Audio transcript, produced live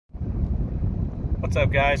What's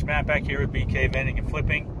up, guys? Matt back here with BK Vending and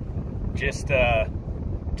Flipping. Just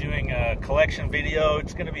doing a collection video.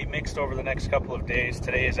 It's going to be mixed over the next couple of days.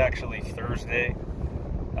 Today is actually Thursday.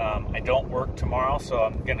 I don't work tomorrow, so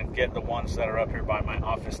I'm going to get the ones that are up here by my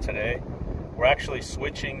office today. We're actually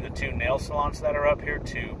switching the two nail salons that are up here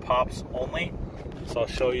to Pops only. So I'll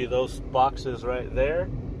show you those boxes right there.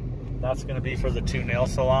 That's going to be for the two nail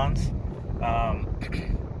salons.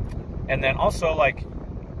 And then also,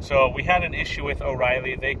 so we had an issue with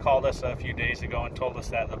O'Reilly. They called us a few days ago and told us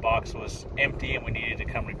that the box was empty and we needed to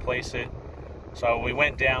come replace it. So we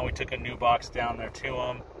went down, we took a new box down there to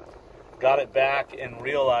them, got it back, and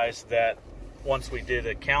realized that once we did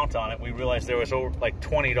a count on it, we realized there was over like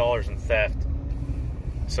 $20 in theft.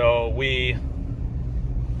 So we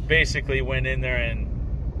basically went in there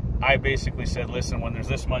and I basically said, listen, when there's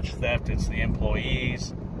this much theft, it's the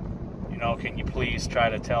employees. You know, can you please try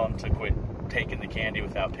to tell them to quit taking the candy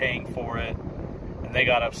without paying for it? And they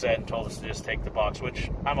got upset and told us to just take the box, which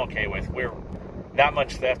I'm okay with. We're that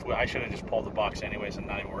much theft, I should have just pulled the box anyways and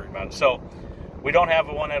not even worried about it. So we don't have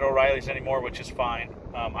one at O'Reilly's anymore, which is fine.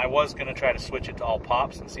 I was going to try to switch it to all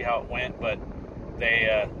Pops and see how it went, but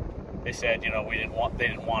they said, you know, they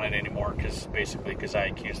didn't want it anymore because I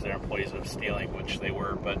accused their employees of stealing, which they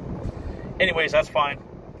were. But anyways, that's fine.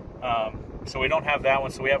 So we don't have that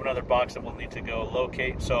one, so we have another box that we'll need to go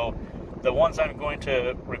locate. So the ones I'm going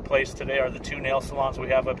to replace today are the two nail salons we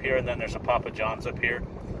have up here, and then there's a Papa John's up here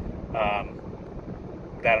that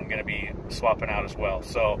I'm going to be swapping out as well.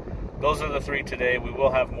 So those are the three today. We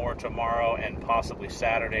will have more tomorrow and possibly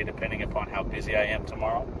Saturday, depending upon how busy I am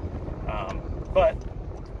tomorrow. But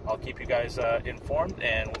I'll keep you guys informed,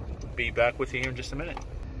 and we'll be back with you here in just a minute.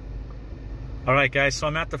 All right, guys, so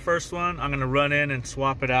I'm at the first one. I'm going to run in and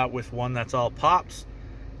swap it out with one that's all Pops.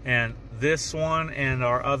 And this one and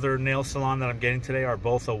our other nail salon that I'm getting today are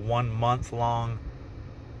both a 1 month long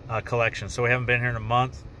collection. So we haven't been here in a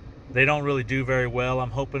month. They don't really do very well.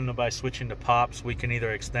 I'm hoping that by switching to Pops, we can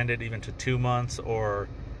either extend it even to 2 months or,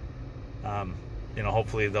 you know,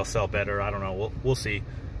 hopefully they'll sell better. I don't know. We'll see.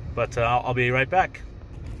 But I'll be right back.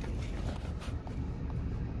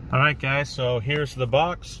 All right, guys, so here's the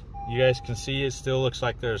box. You guys can see it still looks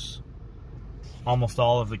like there's almost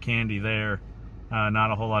all of the candy there.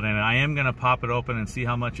 Not a whole lot in it. I am going to pop it open and see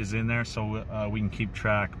how much is in there so we can keep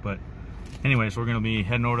track. But anyways, we're going to be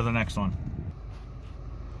heading over to the next one.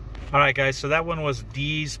 All right, guys, so that one was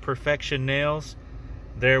D's Perfection Nails.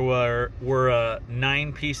 There were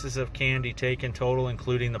 9 pieces of candy taken total,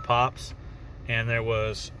 including the Pops. And there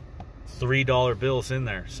was $3 bills in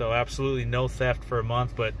there. So absolutely no theft for a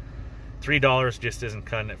month, but $3 just isn't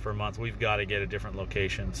cutting it for a month. We've got to get a different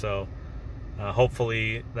location. So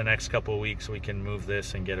hopefully the next couple of weeks we can move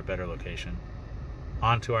this and get a better location.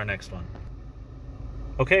 On to our next one.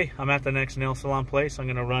 Okay, I'm at the next nail salon place. I'm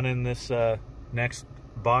going to run in this next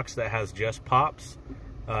box that has just Pops.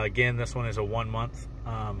 Again, this one is a 1 month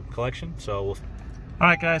collection. So all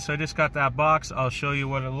right, guys, so I just got that box. I'll show you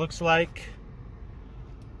what it looks like.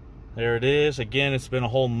 There it is. Again, it's been a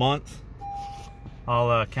whole month.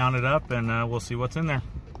 I'll count it up and we'll see what's in there.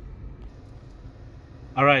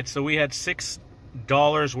 All right, so we had $6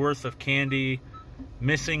 worth of candy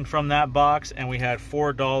missing from that box, and we had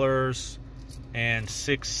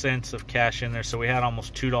 $4.06 of cash in there, so we had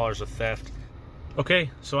almost $2 of theft.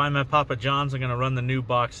 Okay, so I'm at Papa John's. I'm going to run the new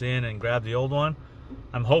box in and grab the old one.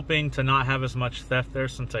 I'm hoping to not have as much theft there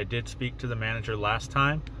since I did speak to the manager last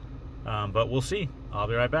time, but we'll see. I'll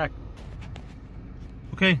be right back.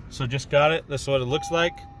 Okay, so just got it. This is what it looks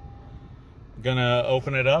like. Gonna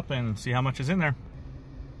open it up and see how much is in there.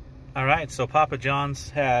 All right, so Papa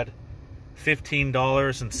John's had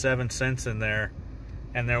 $15.07 in there,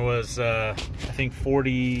 and there was I think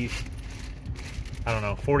 40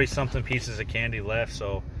 something pieces of candy left.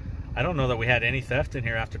 So I don't know that we had any theft in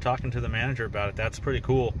here after talking to the manager about it. That's pretty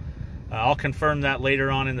cool. I'll confirm that later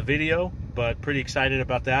on in the video, but pretty excited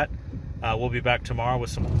about that. We'll be back tomorrow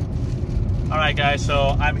with some. All right, guys,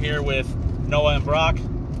 so I'm here with Noah and Brock,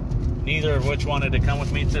 neither of which wanted to come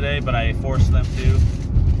with me today, but I forced them to.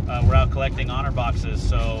 We're out collecting honor boxes,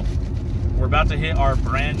 so we're about to hit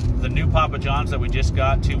the new Papa John's that we just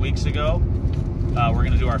got 2 weeks ago. We're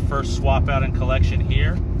going to do our first swap out and collection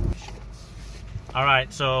here. All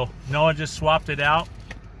right, so Noah just swapped it out.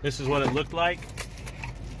 This is what it looked like.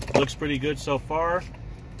 Looks pretty good so far.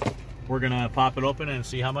 We're going to pop it open and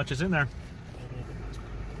see how much is in there.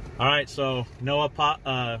 All right, so Noah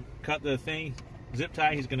cut the thing, zip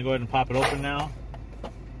tie. He's going to go ahead and pop it open now.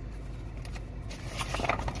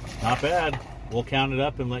 Not bad. We'll count it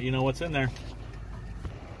up and let you know what's in there.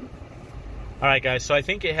 All right, guys, so I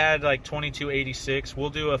think it had like 2286.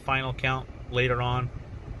 We'll do a final count later on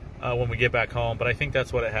when we get back home, but I think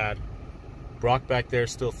that's what it had. Brock back there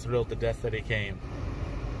still thrilled to death that he came.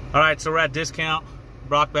 All right, so we're at discount.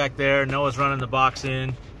 Brock back there. Noah's running the box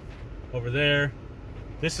in over there.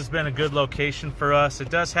 This has been a good location for us.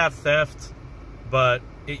 It does have theft, but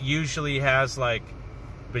it usually has like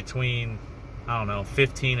between, I don't know,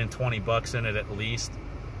 15 and 20 bucks in it at least.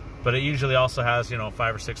 But it usually also has, you know,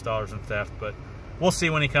 $5 or $6 in theft. But we'll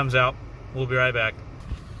see when he comes out. We'll be right back.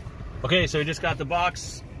 Okay, so we just got the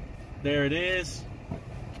box. There it is.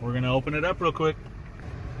 We're gonna open it up real quick.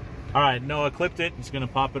 All right, Noah clipped it. He's gonna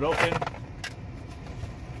pop it open.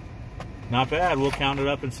 Not bad. We'll count it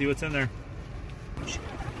up and see what's in there.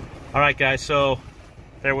 All right, guys, so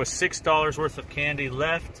there was $6 worth of candy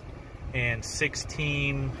left and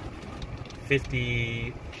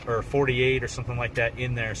 $16.50 or 48 or something like that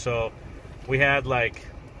in there. So we had like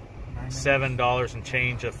 $7 and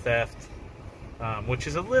change of theft, which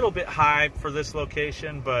is a little bit high for this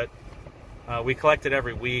location, but we collect it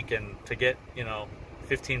every week, and to get, you know,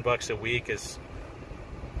 15 bucks a week is,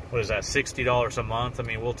 what is that, $60 a month? I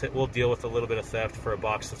mean, we'll deal with a little bit of theft for a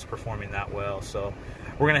box that's performing that well. So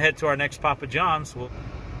we're gonna head to our next Papa John's. All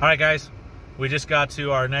right, guys, we just got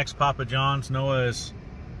to our next Papa John's. Noah is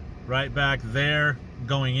right back there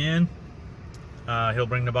going in. He'll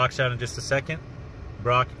bring the box out in just a second.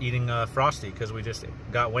 Brock eating Frosty because we just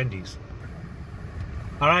got Wendy's.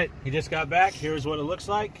 All right, he just got back. Here's what it looks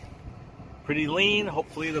like. Pretty lean.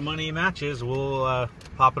 Hopefully the money matches. We'll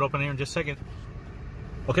pop it open here in just a second.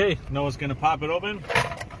 Okay, Noah's gonna pop it open.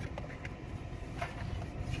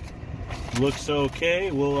 Looks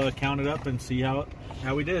okay. We'll count it up and see how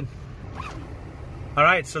we did. All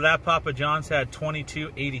right, so that Papa John's had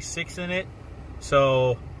 $22.86 in it.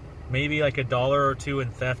 So maybe like $1 or $2 in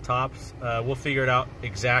theft tops. We'll figure it out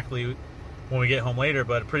exactly when we get home later,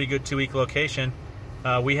 but a pretty good 2-week location.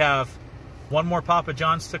 We have one more Papa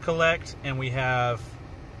John's to collect, and we have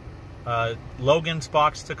Logan's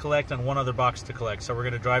box to collect and one other box to collect. So we're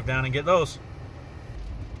gonna drive down and get those.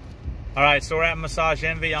 All right, so we're at Massage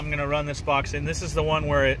Envy. I'm gonna run this box in. This is the one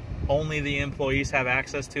where only the employees have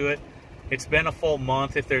access to it. It's been a full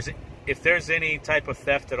month. If there's any type of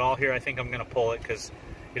theft at all here, I think I'm gonna pull it because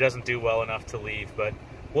it doesn't do well enough to leave, but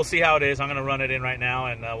we'll see how it is. I'm gonna run it in right now,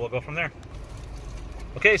 and we'll go from there.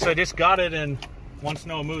 Okay, so I just got it, and once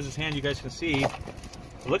Noah moves his hand, you guys can see,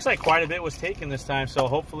 it looks like quite a bit was taken this time, so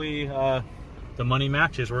hopefully the money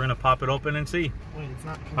matches. We're gonna pop it open and see. Wait, it's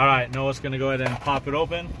not. All right, Noah's gonna go ahead and pop it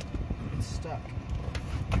open. It's stuck.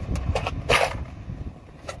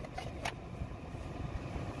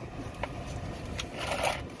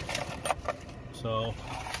 So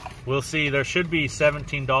we'll see. There should be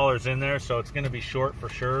 $17 in there, so it's going to be short for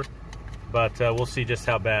sure, but we'll see just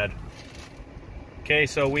how bad. Okay,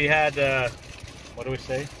 so we had, what do we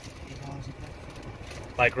say?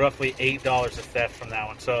 Like roughly $8 of theft from that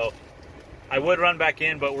one. So I would run back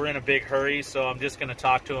in, but we're in a big hurry, so I'm just going to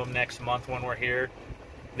talk to them next month when we're here.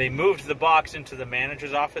 They moved the box into the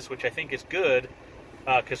manager's office, which I think is good,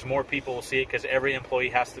 because more people will see it, because every employee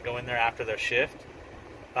has to go in there after their shift.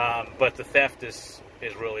 But the theft is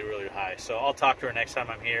really, really high. So I'll talk to her next time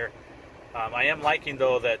I'm here. I am liking,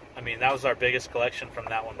 though, that, I mean, that was our biggest collection from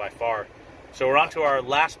that one by far. So we're on to our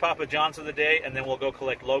last Papa John's of the day, and then we'll go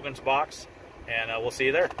collect Logan's box, and we'll see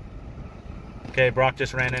you there. Okay, Brock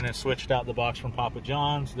just ran in and switched out the box from Papa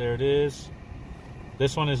John's. There it is.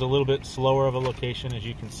 This one is a little bit slower of a location, as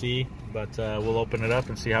you can see, but we'll open it up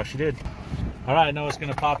and see how she did. All right, Noah's going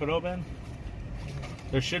to pop it open.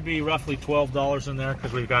 There should be roughly $12 in there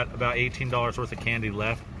because we've got about $18 worth of candy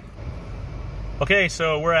left. Okay,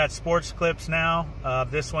 so we're at Sports Clips now.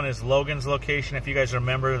 This one is Logan's location. If you guys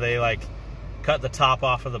remember, they like cut the top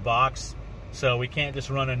off of the box. So we can't just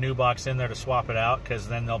run a new box in there to swap it out, because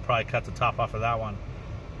then they'll probably cut the top off of that one.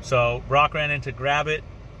 So Brock ran in to grab it.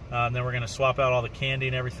 And then we're going to swap out all the candy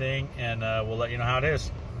and everything, and we'll let you know how it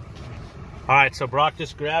is. All right, so Brock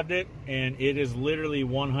just grabbed it, and it is literally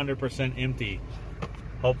 100% empty.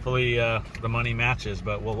 Hopefully the money matches,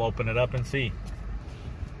 but we'll open it up and see.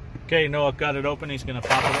 Okay, Noah got it open. He's going to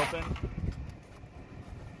pop it open.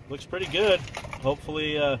 Looks pretty good.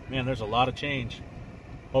 Hopefully, man, there's a lot of change.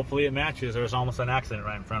 Hopefully it matches. There's almost an accident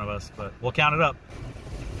right in front of us, but we'll count it up.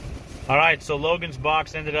 All right, so Logan's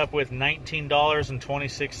box ended up with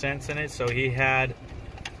 $19.26 in it, so he had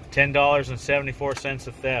 $10.74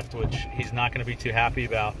 of theft, which he's not going to be too happy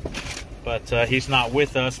about. But he's not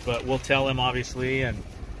with us, but we'll tell him, obviously, and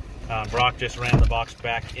Brock just ran the box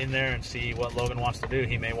back in there and see what Logan wants to do.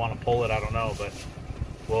 He may want to pull it, I don't know, but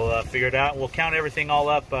we'll figure it out. We'll count everything all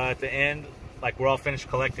up at the end, like we're all finished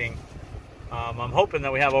collecting. I'm hoping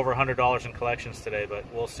that we have over $100 in collections today, but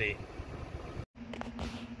we'll see.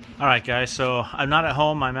 All right, guys, so I'm not at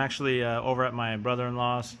home. I'm actually over at my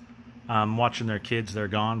brother-in-law's. Watching their kids. They're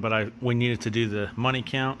gone, but we needed to do the money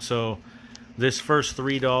count. So this first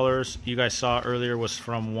 $3 you guys saw earlier was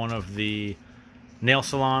from one of the nail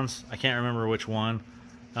salons. I can't remember which one,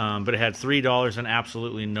 but it had $3 and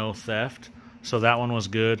absolutely no theft. So that one was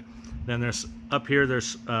good. Then there's up here,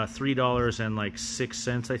 there's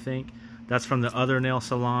 $3.06, I think. That's from the other nail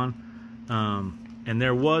salon. And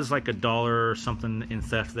there was like $1 or something in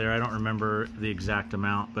theft there. I don't remember the exact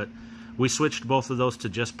amount, but we switched both of those to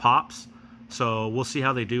just pops. So we'll see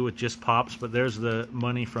how they do with just pops, but there's the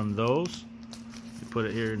money from those. Put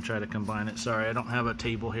it here and try to combine it. Sorry, I don't have a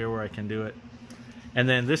table here where I can do it. And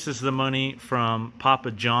then this is the money from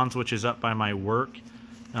Papa John's, which is up by my work.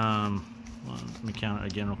 Let me count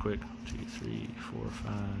it again real quick. 2, 3, 4,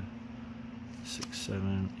 5, 6,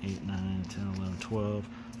 7, 8, 9, 10, 11, 12,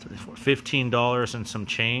 34, $15 and some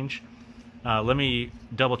change. Let me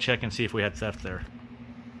double check and see if we had theft there.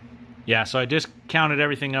 Yeah, so I just counted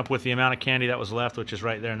everything up with the amount of candy that was left, which is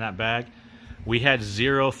right there in that bag. We had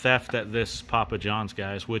 0 theft at this Papa John's,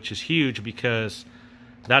 guys, which is huge because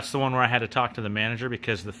that's the one where I had to talk to the manager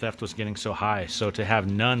because the theft was getting so high. So to have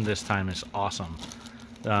none this time is awesome.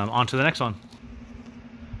 On to the next one.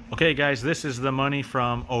 Okay, guys, this is the money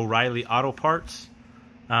from O'Reilly Auto Parts.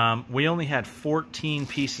 We only had 14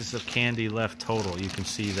 pieces of candy left total, you can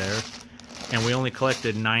see there. And we only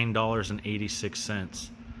collected $9.86.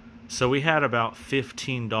 So we had about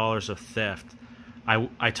 $15 of theft.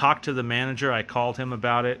 I talked to the manager. I called him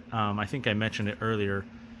about it. I think I mentioned it earlier.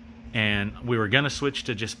 And we were going to switch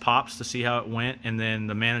to just pops to see how it went. And then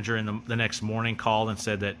the manager in the next morning called and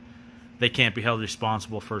said that they can't be held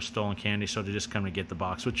responsible for stolen candy, so to just come to get the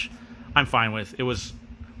box, which I'm fine with.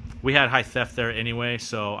 We had high theft there anyway,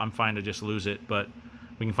 so I'm fine to just lose it, but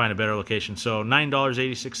we can find a better location. So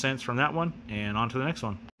 $9.86 from that one, and on to the next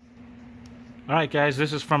one. All right, guys,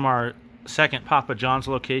 this is from our second Papa John's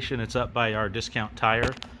location. It's up by our Discount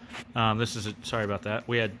Tire. Sorry about that.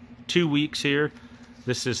 We had 2 weeks here.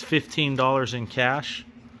 This is $15 in cash.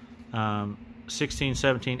 16,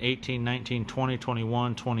 17, 18, 19, 20,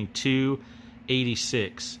 21, 22,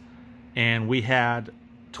 86. And we had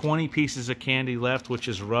 20 pieces of candy left, which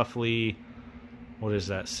is roughly, what is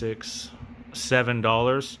that,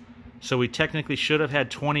 $7. So we technically should have had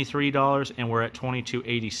 $23, and we're at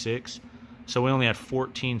 $22.86. So we only had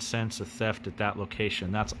 14 cents of theft at that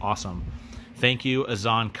location. That's awesome. Thank you,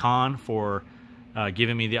 Azan Khan, for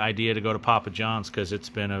giving me the idea to go to Papa John's, because it's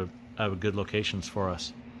been a good locations for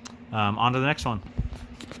us. On to the next one.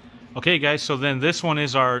 Okay, guys, so then this one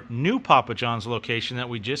is our new Papa John's location that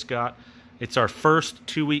we just got. It's our first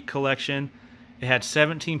 2-week collection. It had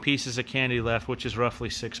 17 pieces of candy left, which is roughly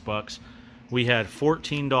 $6. We had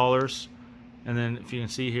 $14, and then if you can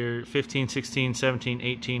see here, 15, 16, 17,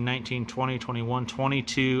 18, 19, 20, 21,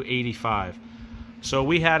 22, 85. So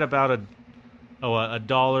we had about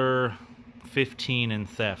 $1.15 in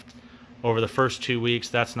theft over the first 2 weeks.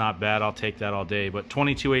 That's not bad. I'll take that all day. But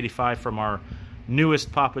 $22.85 from our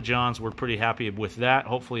newest Papa John's. We're pretty happy with that.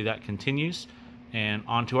 Hopefully that continues. And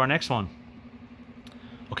on to our next one.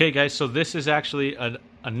 Okay, guys, so this is actually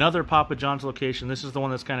another Papa John's location. This is the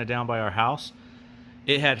one that's kind of down by our house.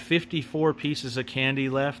 It had 54 pieces of candy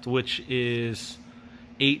left, which is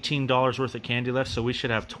 $18 worth of candy left. So we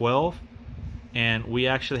should have 12. And we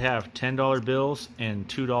actually have $10 bills and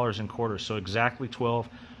 $2 in quarters. So exactly 12.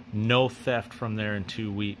 No theft from there in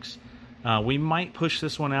 2 weeks. We might push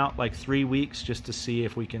this one out like 3 weeks just to see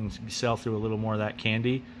if we can sell through a little more of that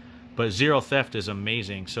candy. But 0 theft is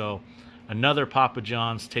amazing. So another Papa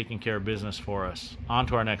John's taking care of business for us. On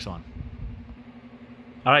to our next one.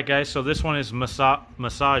 All right, guys, so this one is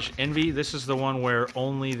Massage Envy. This is the one where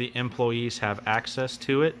only the employees have access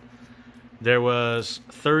to it. There was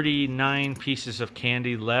 39 pieces of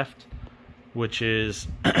candy left, which is...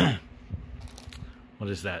 what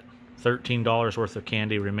is that? $13 worth of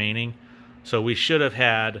candy remaining. So we should have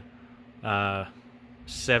had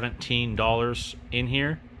 $17 in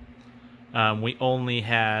here. We only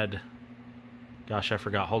had, gosh, I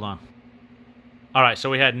forgot. Hold on. All right, so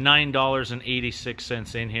we had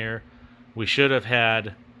 $9.86 in here. We should have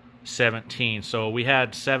had 17. So we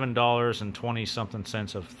had $7.20 something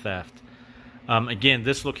cents of theft. Again,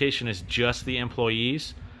 this location is just the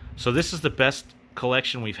employees. So this is the best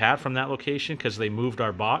collection we've had from that location because they moved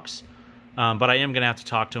our box. But I am going to have to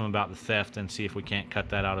talk to them about the theft and see if we can't cut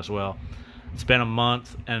that out as well. It's been a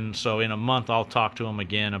month, and so in a month I'll talk to them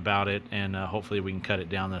again about it, and hopefully we can cut it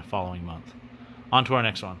down the following month. On to our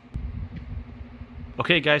next one.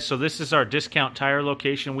 Okay, guys, so this is our Discount Tire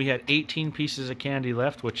location. We had 18 pieces of candy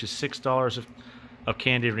left, which is $6 of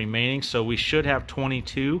candy remaining, so we should have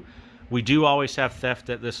 22. We do always have theft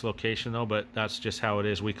at this location though, but that's just how it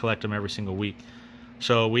is. We collect them every single week.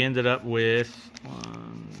 So we ended up with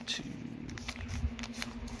 1, 2,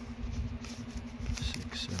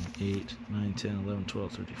 6, 7, 8, 9, 10, 11,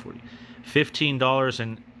 12, 13, 14,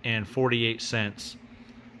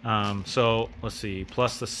 $15.48. So let's see,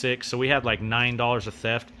 plus the 6, so we had like $9 of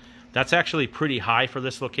theft. That's actually pretty high for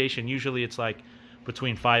this location. Usually it's like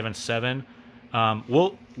between 5 and 7.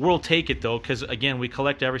 We'll take it though, because again, we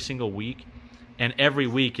collect every single week, and every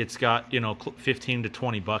week it's got, you know, 15 to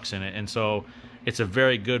 20 bucks in it, and so it's a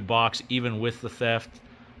very good box even with the theft.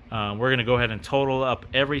 We're gonna go ahead and total up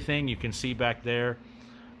everything. You can see back there,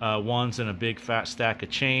 ones in a big fat stack of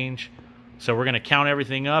change. So we're gonna count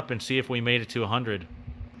everything up and see if we made it to 100.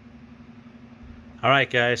 All right,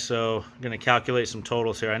 guys, so I'm going to calculate some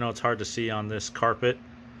totals here. I know it's hard to see on this carpet,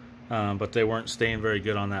 but they weren't staying very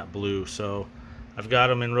good on that blue. So I've got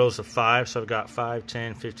them in rows of 5. So I've got 5,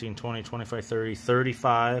 10, 15, 20, 25, 30,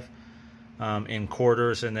 35 in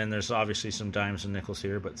quarters. And then there's obviously some dimes and nickels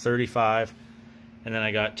here, but 35. And then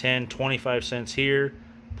I got 10, 25 cents here,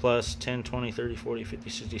 plus 10, 20, 30, 40, 50,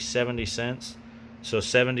 60, 70 cents. So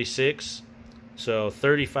 76. So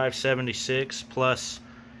 35.76 plus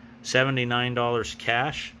 $79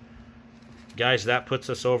 cash. Guys, that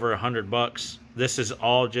puts us over 100 bucks. This is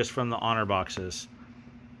all just from the honor boxes.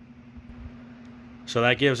 So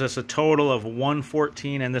that gives us a total of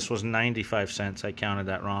 $114, and this was 95 cents. I counted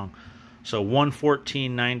that wrong. So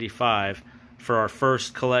 $114.95 for our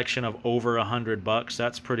first collection of over 100 bucks.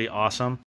 That's pretty awesome.